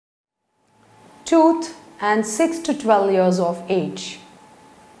tooth and 6 to 12 years of age.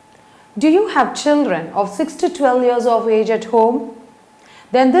 Do you have children of 6 to 12 years of age at home?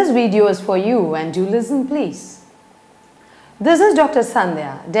 Then this video is for you, and do listen please. This is Dr.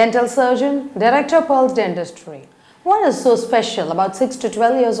 Sandhya, dental surgeon, director Pearls Dentistry. What is so special about 6 to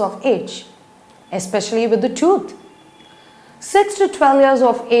 12 years of age, especially with the tooth? 6 to 12 years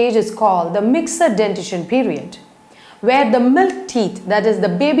of age is called the mixed dentition period, where the milk teeth, that is the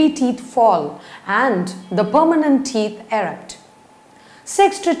baby teeth, fall and the permanent teeth erupt.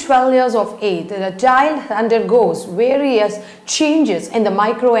 6 to 12 years of age, the child undergoes various changes in the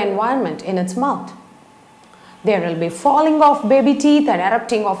microenvironment in its mouth. There will be falling of baby teeth and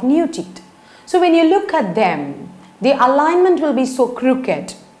erupting of new teeth. So when you look at them, the alignment will be so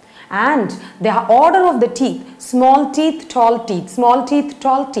crooked, and the order of the teeth, small teeth, tall teeth, small teeth,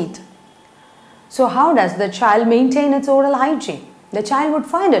 tall teeth. So how does the child maintain its oral hygiene? The child would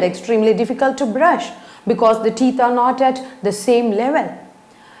find it extremely difficult to brush because the teeth are not at the same level.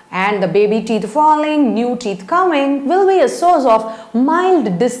 And the baby teeth falling, new teeth coming will be a source of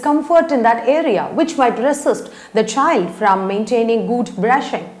mild discomfort in that area, which might resist the child from maintaining good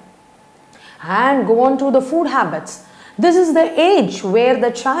brushing. And go on to the food habits. This is the age where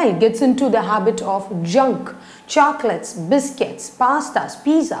the child gets into the habit of junk, chocolates, biscuits, pastas,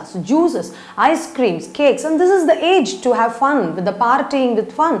 pizzas, juices, ice creams, cakes, and this is the age to have fun with the partying,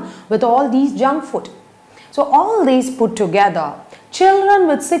 with fun with all these junk food. So all these put together, children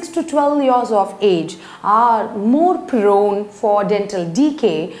with 6 to 12 years of age are more prone for dental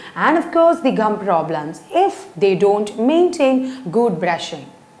decay and of course the gum problems if they don't maintain good brushing.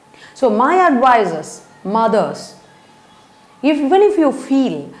 So my advice is, mothers, even if you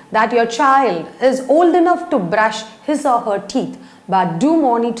feel that your child is old enough to brush his or her teeth, but do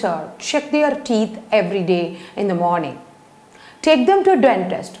monitor, check their teeth every day in the morning. Take them to a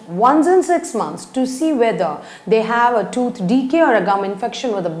dentist once in 6 months to see whether they have a tooth decay or a gum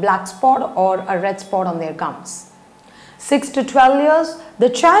infection with a black spot or a red spot on their gums. 6 to 12 years, the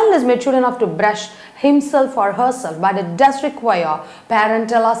child is mature enough to brush himself or herself, but it does require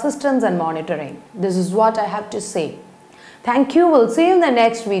parental assistance and monitoring. This is what I have to say. Thank you. We'll see you in the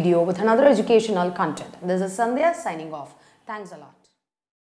next video with another educational content. This is Sandhya signing off. Thanks a lot.